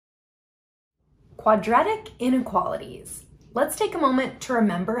Quadratic inequalities. Let's take a moment to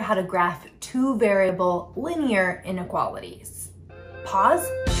remember how to graph two-variable linear inequalities. Pause,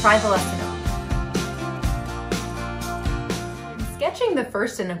 try the lesson out. In sketching the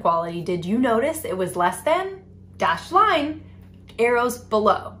first inequality, did you notice it was less than, dashed line, arrows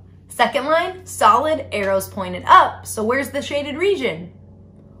below. Second line, solid, arrows pointed up. So where's the shaded region?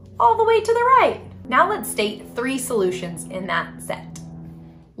 All the way to the right. Now let's state three solutions in that set.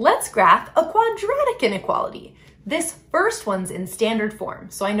 Let's graph a quadratic inequality. This first one's in standard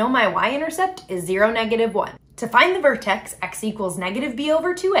form, so I know my y-intercept is 0, -1. To find the vertex, x equals -b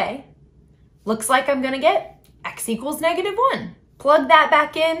over 2a, looks like I'm gonna get x equals -1. Plug that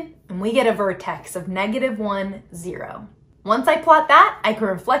back in, and we get a vertex of -1, 0. Once I plot that, I can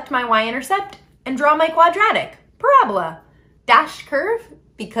reflect my y-intercept and draw my quadratic, parabola. Dashed curve,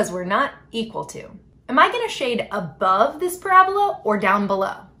 because we're not equal to. Am I gonna shade above this parabola or down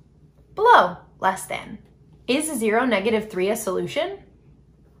below? Below, less than. Is 0, -3 a solution?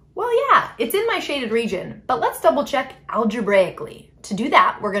 Well, yeah, it's in my shaded region, but let's double check algebraically. To do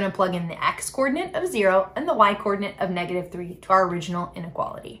that, we're gonna plug in the x-coordinate of 0 and the y-coordinate of -3 to our original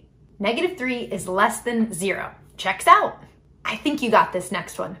inequality. -3 is less than 0. Checks out. I think you got this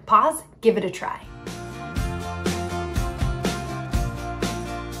next one. Pause, give it a try.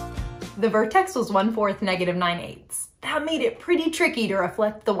 The vertex was 1/4 -9/8. That made it pretty tricky to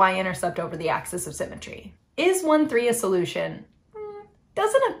reflect the y-intercept over the axis of symmetry. Is 1,3 a solution?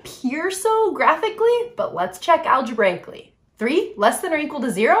 Doesn't appear so graphically, but let's check algebraically. 3 less than or equal to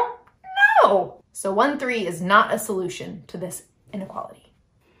 0? No! So 1,3 is not a solution to this inequality.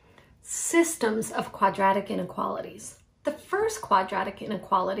 Systems of quadratic inequalities. The first quadratic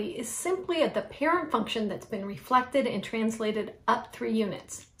inequality is simply the parent function that's been reflected and translated up 3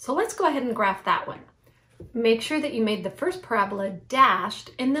 units. So let's go ahead and graph that one. Make sure that you made the first parabola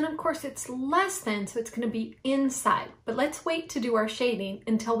dashed, and then of course it's less than, so it's going to be inside. But let's wait to do our shading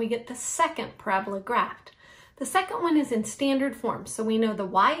until we get the second parabola graphed. The second one is in standard form, so we know the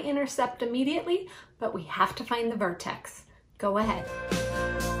y-intercept immediately, but we have to find the vertex. Go ahead.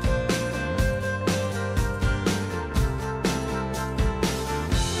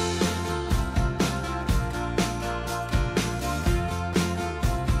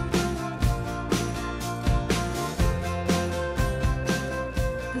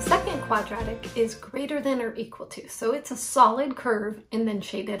 Quadratic is greater than or equal to, so it's a solid curve and then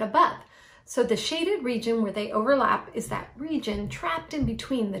shaded above. So the shaded region where they overlap is that region trapped in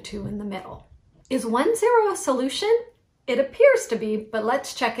between the two in the middle. Is 1, 0 a solution? It appears to be, but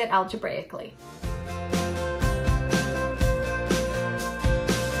let's check it algebraically.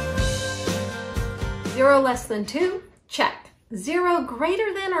 Zero less than 2? Check. 0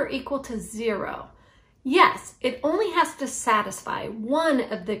 greater than or equal to 0? Yes, it only has to satisfy one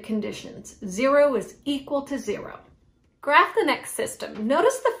of the conditions. 0 is equal to 0. Graph the next system.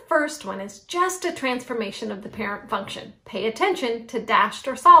 Notice the first one is just a transformation of the parent function. Pay attention to dashed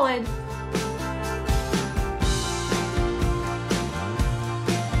or solid.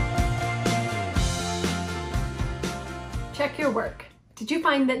 Check your work. Did you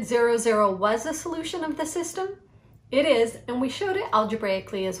find that 0, 0 was a solution of the system? It is, and we showed it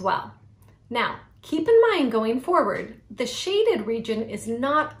algebraically as well. Now, keep in mind going forward, the shaded region is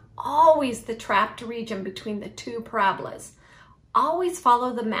not always the trapped region between the two parabolas. Always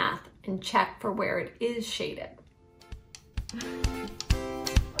follow the math and check for where it is shaded.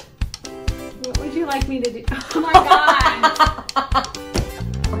 What would you like me to do? Oh my God!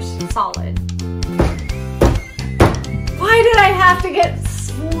 Or solid. Why did I have to get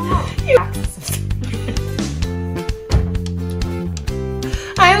small?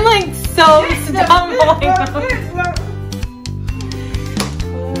 I'm like so stumbling.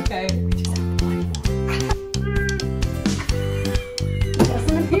 Okay.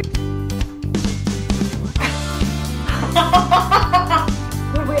 Doesn't appear.